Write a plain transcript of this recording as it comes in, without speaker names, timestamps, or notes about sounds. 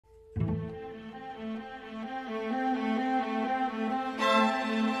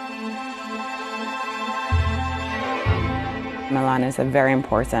Milan is a very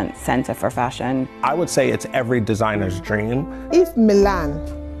important center for fashion. I would say it's every designer's dream. If Milan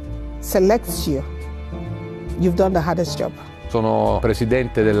selects you, you've done the hardest job. Sono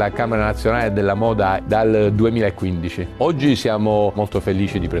presidente della Camera Nazionale della Moda dal 2015. Oggi siamo molto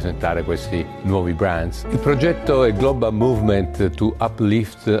felici di presentare questi nuovi brands. Il progetto è Global Movement to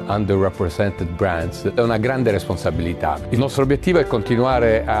Uplift Underrepresented Brands. È una grande responsabilità. Il nostro obiettivo è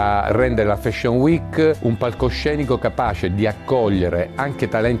continuare a rendere la Fashion Week un palcoscenico capace di accogliere anche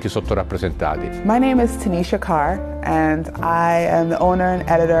talenti sottorappresentati. My name is Teneshia Carr, and I am the owner and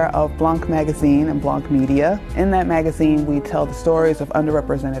editor of Blanc Magazine and Blanc Media. In that magazine, we tell the stories of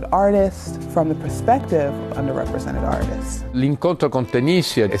underrepresented artists from the perspective of underrepresented artists. L'incontro con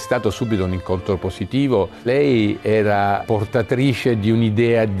Teneshia è stato subito un incontro positivo. Lei era portatrice di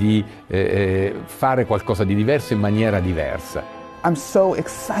un'idea di fare qualcosa di diverso in maniera diversa. I'm so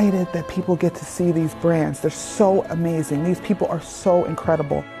excited that people get to see these brands. They're so amazing. These people are so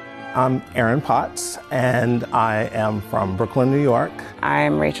incredible. I'm Aaron Potts, and I am from Brooklyn, New York.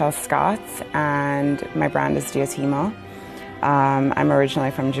 I'm Rachel Scott, and my brand is Diatimo. I'm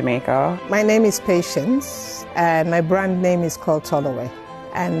originally from Jamaica. My name is Patience, and my brand name is called Tolaway,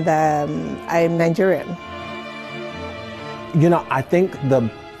 and I'm Nigerian. You know, I think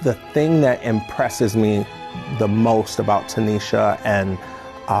the thing that impresses me the most about Teneshia and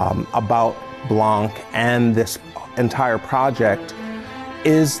about Blanc and this entire project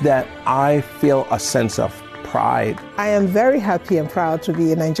is that I feel a sense of pride. I am very happy and proud to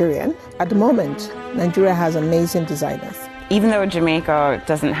be a Nigerian. At the moment, Nigeria has amazing designers. Even though Jamaica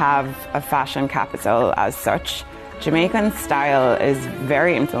doesn't have a fashion capital as such, Jamaican style is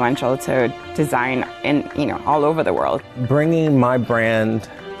very influential to design in, all over the world. Bringing my brand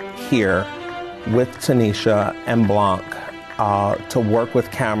here with Teneshia and Blanc to work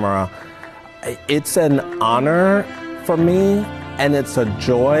with camera, it's an honor for me, and it's a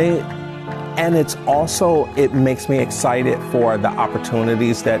joy, and it makes me excited for the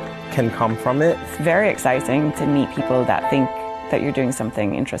opportunities that can come from it. It's very exciting to meet people that think that you're doing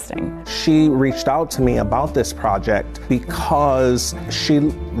something interesting. She reached out to me about this project because she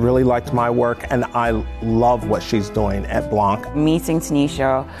really liked my work, and I love what she's doing at Blanc. Meeting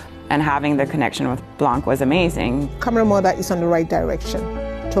Teneshia and having the connection with Blanc was amazing. Camera Moda is on the right direction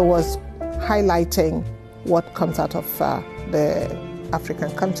towards highlighting what comes out of the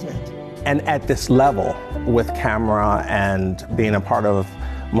African continent. And at this level, with camera and being a part of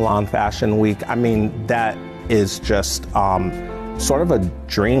Milano Fashion Week, I mean, that is just sort of a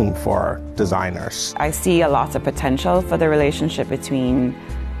dream for designers. I see a lot of potential for the relationship between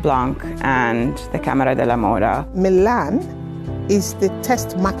Blanc and the Camera della Moda. Milan is the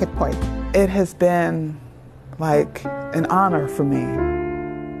test market point. It has been like an honor for me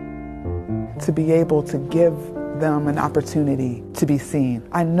to be able to give them an opportunity to be seen.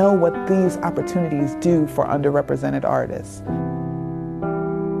 I know what these opportunities do for underrepresented artists.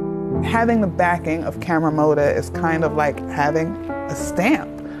 Having the backing of Camera Moda is kind of like having a stamp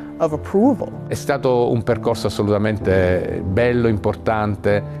of approval. È stato un percorso assolutamente bello,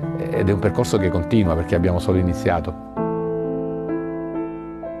 importante, ed è un percorso che continua perché abbiamo solo iniziato.